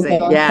cute amazing. little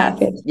dog Yes.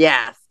 package.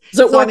 Yes.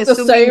 So I'm what's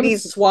the assuming same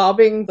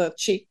swabbing the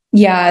cheek?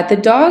 Yeah, the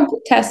dog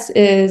test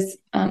is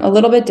a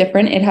little bit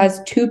different. It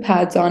has 2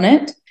 pads on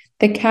it.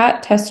 The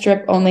cat test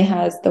strip only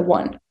has the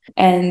 1.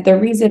 And the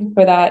reason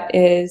for that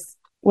is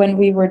when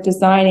we were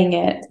designing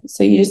it,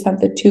 so you just have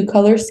the 2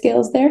 color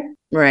scales there.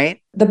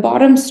 Right. The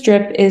bottom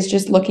strip is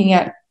just looking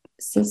at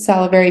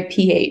salivary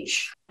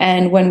pH.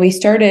 And when we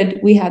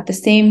started, we had the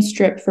same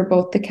strip for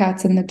both the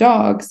cats and the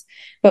dogs.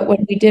 But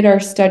when we did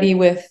our study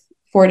with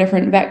 4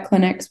 different vet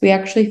clinics, we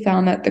actually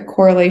found that the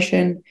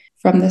correlation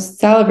from the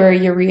salivary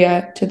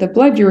urea to the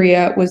blood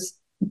urea was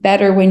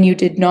better when you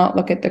did not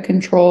look at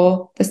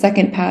the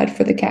second pad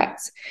for the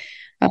cats.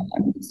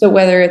 So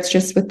whether it's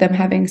just with them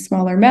having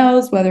smaller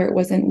mouths, whether it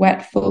wasn't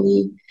wet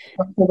fully,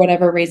 or for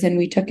whatever reason,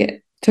 we took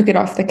it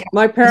off the cat.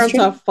 My parents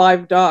have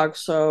 5 dogs,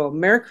 so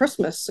Merry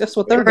Christmas. Guess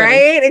what they're right?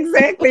 getting?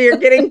 Exactly. You're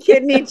getting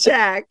kidney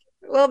check.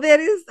 Well, that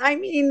is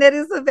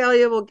a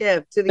valuable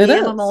gift to the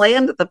animal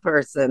and to the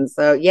person.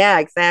 So yeah,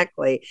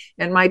 exactly.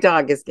 And my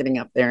dog is getting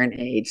up there in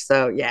age.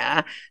 So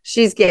yeah,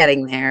 she's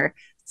getting there.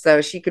 So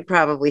she could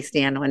probably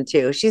stand one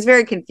too. She's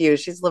very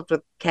confused. She's lived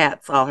with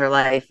cats all her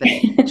life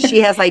and she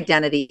has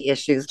identity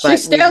issues. But she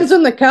stands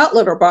in the cat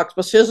litter box,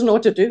 but she doesn't know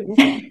what to do.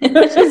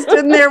 She stood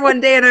in there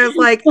one day and I was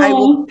like, I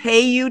will pay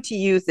you to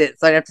use it.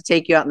 So I'd have to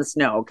take you out in the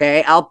snow.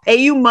 Okay. I'll pay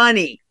you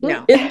money.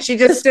 No, she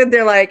just stood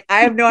there like, I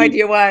have no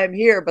idea why I'm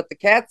here, but the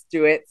cats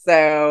do it.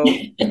 So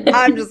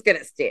I'm just going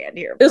to stand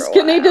here. Is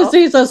kidney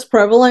disease as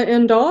prevalent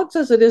in dogs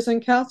as it is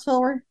in cats,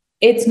 Hillary?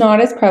 It's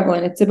not as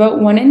prevalent. It's about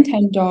 1 in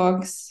 10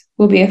 dogs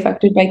will be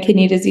affected by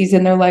kidney disease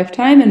in their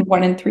lifetime and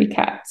 1 in 3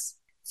 cats.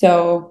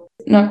 So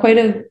not quite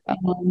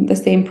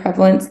the same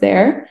prevalence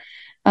there.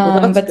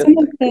 But some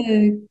of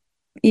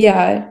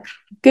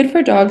good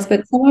for dogs,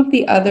 but some of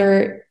the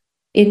other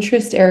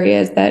interest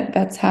areas that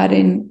vets had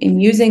in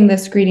using the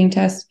screening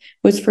test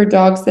was for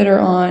dogs that are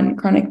on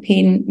chronic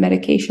pain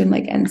medication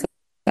like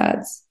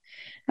NSAIDs,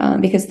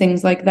 because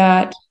things like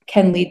that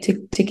can lead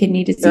to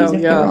kidney disease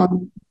if they're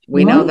on.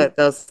 We know that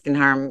those can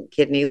harm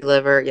kidney,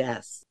 liver.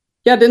 Yes.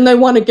 Yeah, didn't they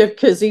want to give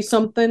Kizzy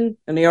something?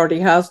 And he already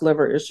has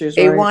liver issues,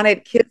 They right?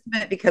 wanted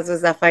Kismet because of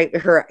his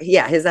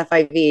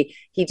FIV.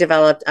 He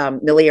developed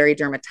miliary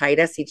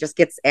dermatitis. He just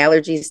gets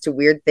allergies to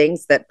weird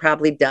things, that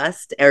probably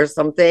dust or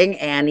something.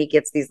 And he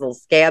gets these little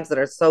scabs that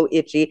are so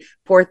itchy.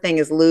 Poor thing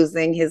is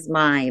losing his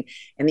mind.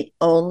 And the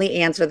only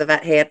answer the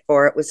vet had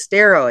for it was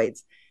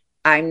steroids.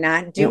 I'm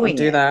not doing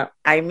do it. that.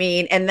 I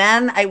mean, and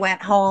then I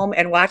went home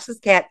and watched this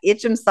cat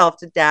itch himself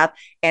to death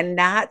and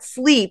not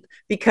sleep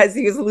because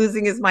he was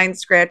losing his mind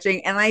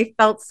scratching. And I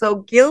felt so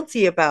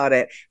guilty about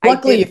it.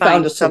 Luckily, you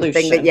found a something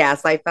solution. that,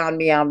 yes, I found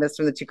Meow Mist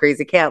from the Two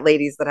Crazy Cat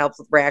Ladies that helps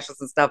with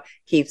rashes and stuff,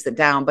 keeps it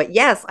down. But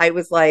yes, I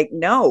was like,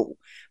 no,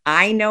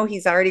 I know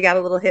he's already got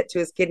a little hit to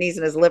his kidneys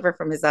and his liver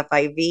from his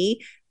FIV.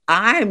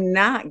 I'm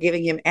not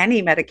giving him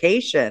any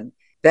medication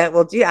that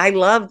will do. I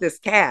love this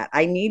cat.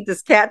 I need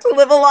this cat to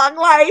live a long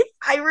life.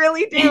 I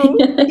really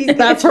do.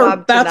 That's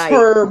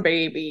her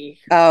baby.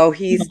 Oh,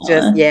 he's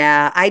just,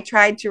 yeah. I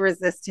tried to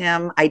resist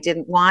him. I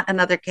didn't want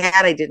another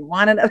cat. I didn't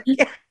want another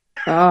cat.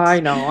 Oh, I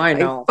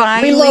know.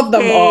 We love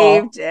them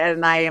all.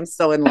 And I am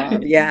so in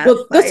love. Yeah.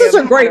 Well, this is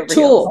a great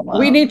tool.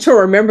 We need to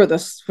remember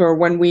this for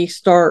when we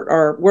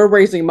we're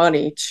raising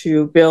money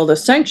to build a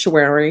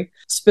sanctuary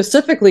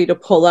specifically to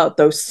pull out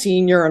those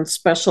senior and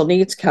special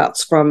needs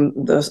cats from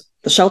the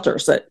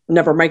shelters that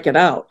never make it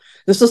out.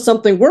 This is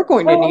something we're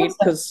going to need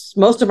because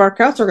most of our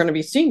cats are going to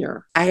be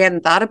senior. I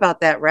hadn't thought about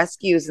that.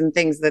 Rescues and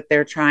things that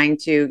they're trying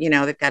to,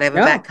 they've got to have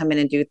a vet come in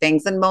and do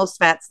things. And most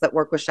vets that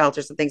work with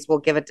shelters and things will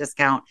give a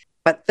discount.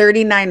 But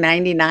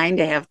 $39.99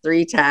 to have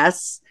 3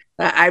 tests.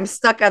 I'm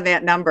stuck on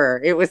that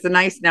number. It was a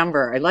nice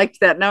number. I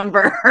liked that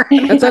number.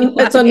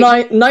 It's a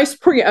nice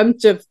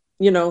preemptive,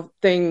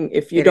 thing.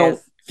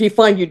 If you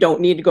find you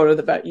don't need to go to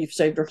the vet, you've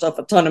saved yourself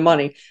a ton of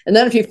money. And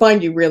then if you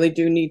find you really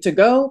do need to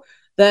go,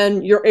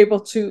 then you're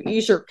able to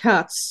ease your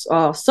cat's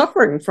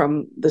suffering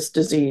from this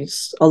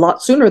disease a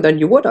lot sooner than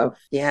you would have.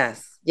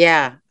 Yes.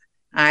 Yeah.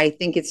 I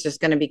think it's just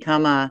going to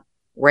become a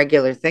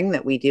regular thing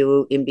that we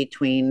do in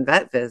between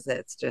vet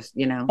visits. Just,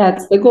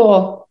 That's the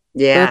goal.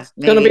 Yeah. It's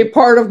going to be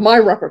part of my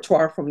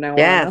repertoire from now on.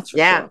 That's for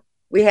sure.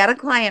 We had a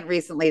client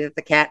recently that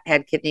the cat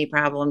had kidney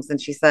problems, and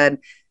she said,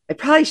 I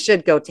probably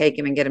should go take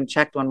him and get him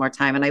checked one more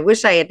time. And I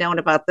wish I had known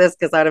about this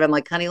because I would have been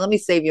like, honey, let me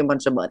save you a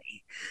bunch of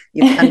money.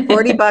 You spend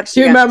 $40. Do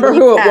you remember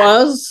who it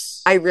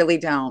was? I really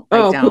don't.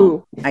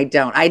 Who? I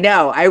don't. I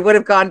know. I would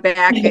have gone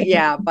back.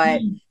 Yeah,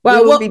 but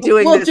we'll be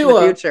doing this in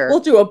the future.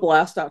 We'll do a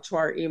blast out to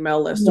our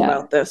email list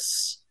about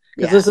this.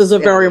 Because this is a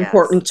very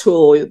important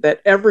tool that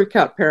every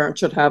cat parent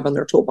should have in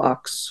their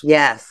toolbox.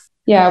 Yes.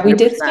 Yeah, we 100%.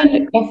 Did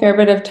spend a fair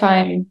bit of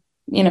time,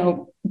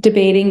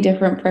 debating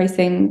different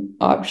pricing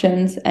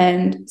options,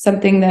 and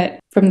something that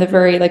from the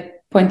very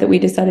point that we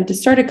decided to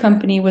start a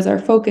company was our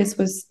focus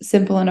was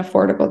simple and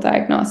affordable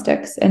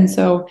diagnostics. And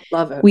so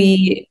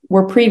we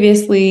were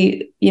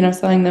previously,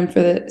 selling them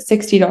for the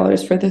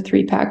 $60 for the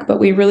 3-pack, but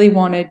we really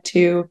wanted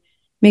to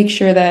make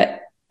sure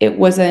that it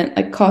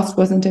wasn't cost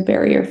wasn't a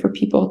barrier for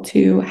people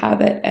to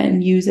have it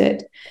and use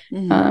it.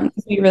 Mm-hmm.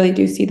 We really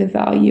do see the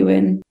value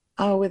in.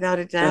 Oh, without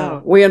a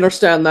doubt. We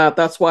understand that.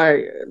 That's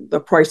why the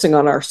pricing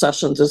on our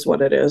sessions is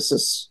what it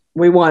is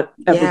we want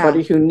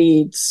everybody who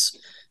needs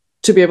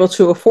to be able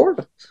to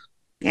afford it.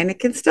 And it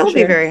can still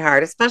be very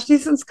hard, especially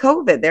since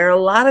COVID. There are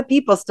a lot of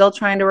people still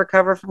trying to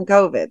recover from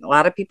COVID. A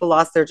lot of people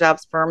lost their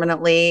jobs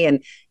permanently.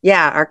 And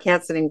our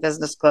cat sitting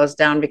business closed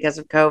down because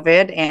of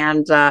COVID.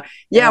 And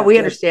we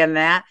understand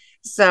that.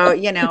 So,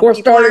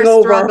 people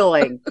are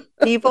struggling.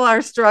 People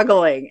are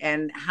struggling.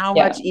 And how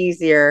much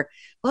easier.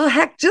 Well,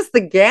 heck, just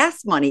the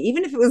gas money,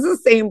 even if it was the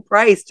same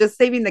price, just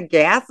saving the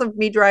gas of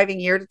me driving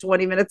here to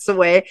 20 minutes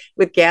away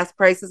with gas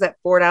prices at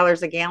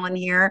 $4 a gallon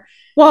here.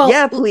 Well,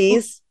 yeah,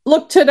 please.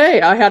 Look,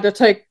 today I had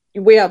to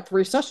we had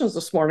 3 sessions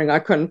this morning I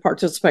couldn't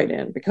participate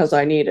in because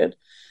I needed.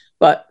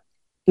 But,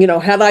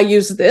 had I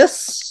used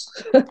this,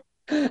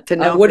 to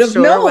know I would have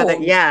known. Whether,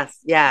 yes.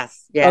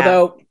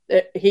 Although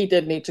he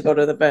did need to go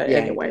to the vet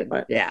anyway.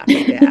 But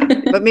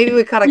but maybe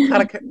we cut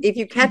if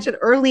you catch it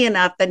early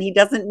enough, then he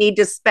doesn't need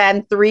to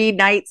spend 3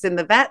 nights in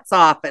the vet's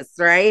office,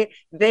 right?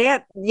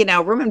 That,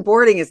 room and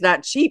boarding is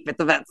not cheap at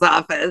the vet's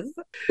office.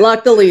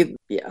 Luckily,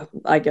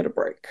 I get a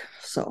break.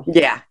 So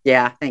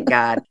thank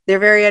God. They're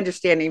very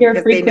understanding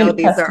because they know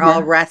these are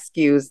all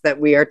rescues that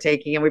we are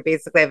taking, and we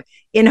basically have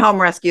in-home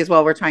rescues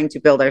while we're trying to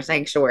build our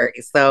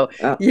sanctuary. So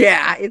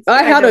it's.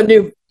 I had a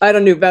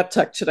new vet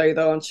tech today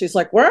though, and she's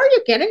like, "Where are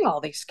you getting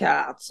all these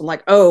cats?" I'm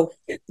like, "Oh,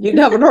 you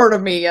haven't heard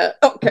of me yet."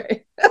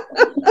 Okay.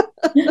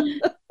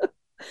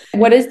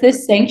 What is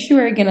this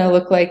sanctuary going to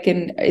look like?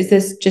 And is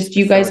this just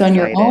you guys on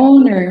your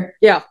own, or?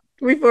 Yeah.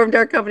 We formed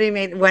our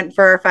company, went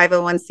for our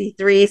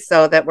 501c3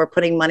 so that we're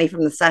putting money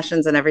from the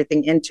sessions and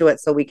everything into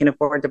it so we can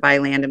afford to buy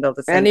land and build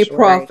a sanctuary. Any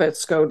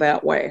profits go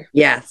that way.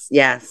 Yes.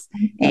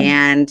 Mm-hmm.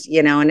 And,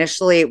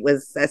 initially it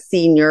was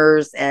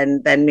seniors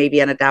and then maybe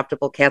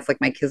unadoptable cats like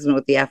my Kismet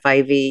with the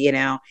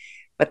FIV,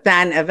 But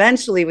then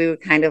eventually we would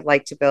kind of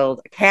like to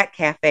build a cat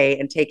cafe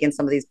and take in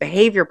some of these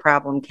behavior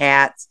problem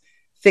cats,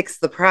 fix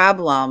the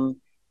problem,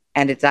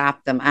 and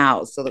adopt them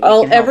out so that we can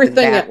help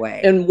everything that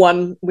way. in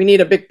one. We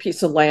need a big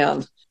piece of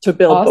land to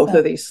build both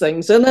of these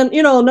things. And then,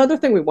 another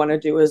thing we want to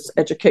do is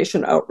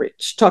education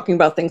outreach, talking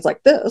about things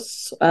like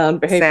this and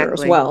behavior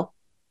as well.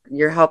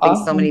 You're helping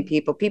so many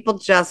people. People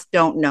just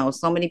don't know.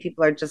 So many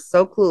people are just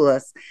so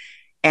clueless,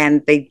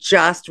 and they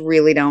just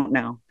really don't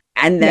know.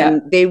 And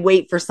then they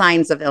wait for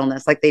signs of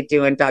illness like they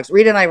do in dogs.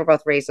 Rita and I were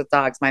both raised with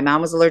dogs. My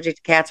mom was allergic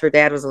to cats. Her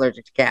dad was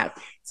allergic to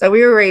cats. So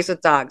we were raised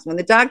with dogs. When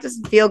the dog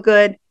doesn't feel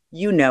good,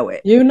 you know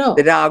it. You know.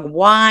 The dog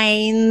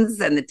whines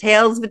and the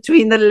tail's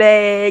between the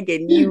leg,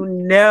 and you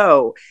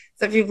know.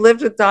 So if you've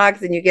lived with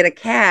dogs and you get a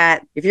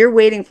cat, if you're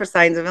waiting for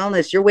signs of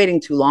illness, you're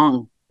waiting too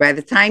long. By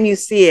the time you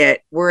see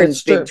it, we're in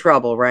big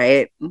trouble,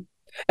 right?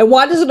 And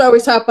why does it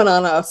always happen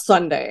on a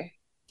Sunday?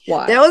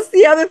 Why? That was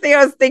the other thing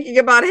I was thinking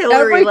about,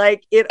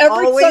 Hillary. It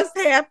always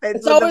happens.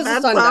 It's always the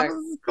a Sunday. office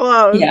is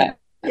closed. Yeah.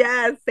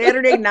 Yeah,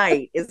 Saturday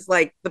night is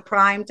like the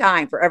prime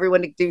time for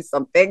everyone to do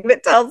something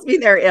that tells me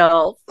they're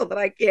ill so that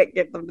I can't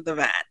get them to the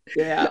vet.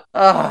 Yeah.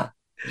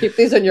 Keep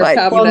these in your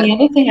cabinet. Well, the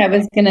other thing I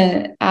was going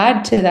to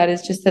add to that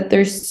is just that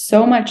there's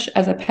so much,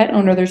 as a pet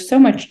owner, there's so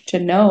much to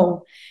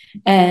know.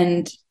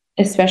 And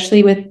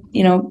especially with,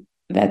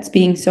 vets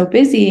being so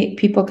busy,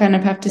 people kind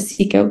of have to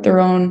seek out their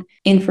own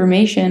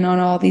information on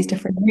all these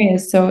different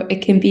areas. So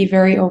it can be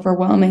very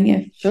overwhelming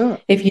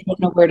if you don't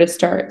know where to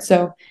start.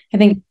 So I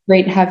think it's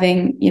great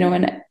having,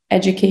 an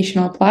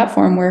educational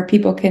platform where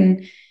people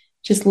can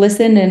just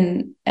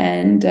listen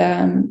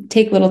and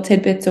take little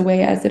tidbits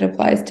away as it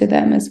applies to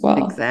them as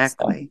well.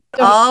 Exactly.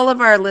 So, all of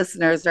our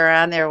listeners are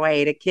on their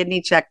way to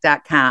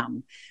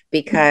kidneycheck.com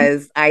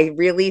because I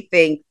really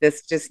think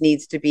this just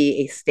needs to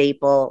be a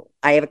staple.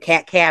 I have a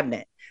cat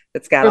cabinet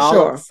that's got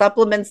all the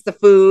supplements, the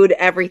food,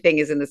 everything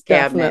is in this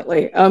cabinet.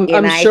 Definitely.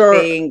 And I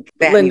think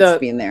that Linda, needs to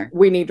be in there.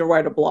 We need to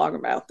write a blog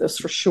about this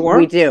for sure.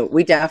 We do.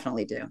 We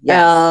definitely do.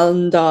 Yes.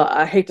 And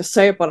I hate to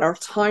say it, but our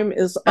time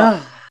is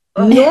up.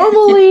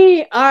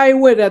 Normally, I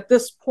would at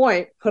this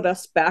point put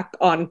us back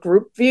on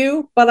group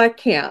view, but I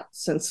can't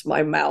since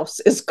my mouse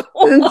is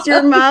gone. Since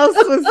your mouse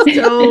was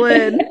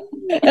stolen.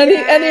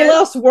 Any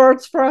last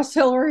words for us,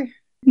 Hillary?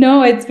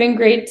 No, it's been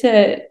great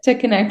to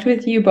connect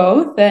with you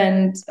both,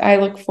 and I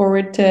look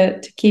forward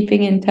to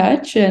keeping in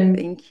touch. And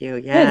thank you.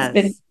 Yes,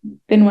 it's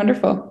been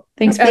wonderful.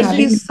 Thanks for Thank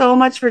you so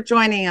much for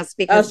joining us,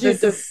 because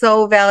this is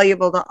so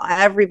valuable to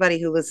everybody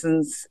who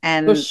listens.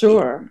 And for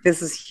sure,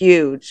 this is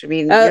huge. I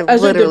mean,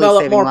 as you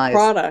develop more lives.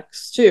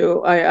 Products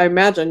too, I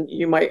imagine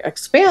you might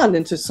expand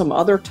into some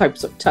other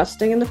types of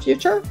testing in the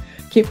future.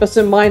 Keep us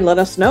in mind. Let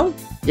us know.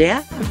 Yeah,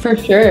 for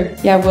sure.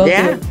 Yeah, we'll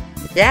do.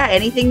 Yeah,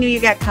 anything new you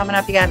got coming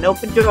up, you got an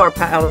open door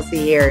policy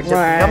here. Just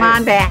come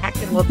on back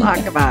and we'll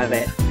talk about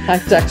it.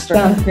 Thanks, Dexter.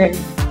 Sounds great.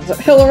 So,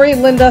 Hillary,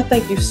 Linda,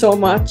 thank you so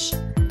much.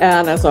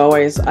 And as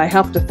always, I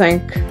have to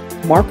thank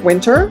Mark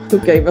Winter, who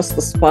gave us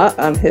the spot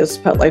on his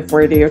Pet Life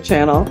Radio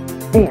channel.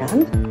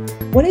 And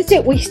what is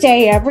it we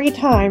say every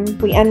time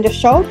we end a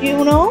show? Do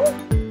you know?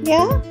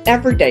 Yeah?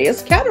 Every day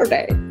is Catter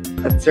Day.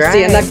 That's right.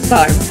 See you next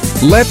time.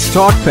 Let's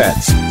Talk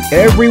Pets,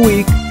 every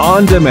week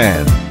on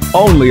demand.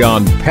 Only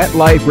on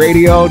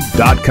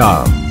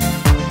PetLifeRadio.com.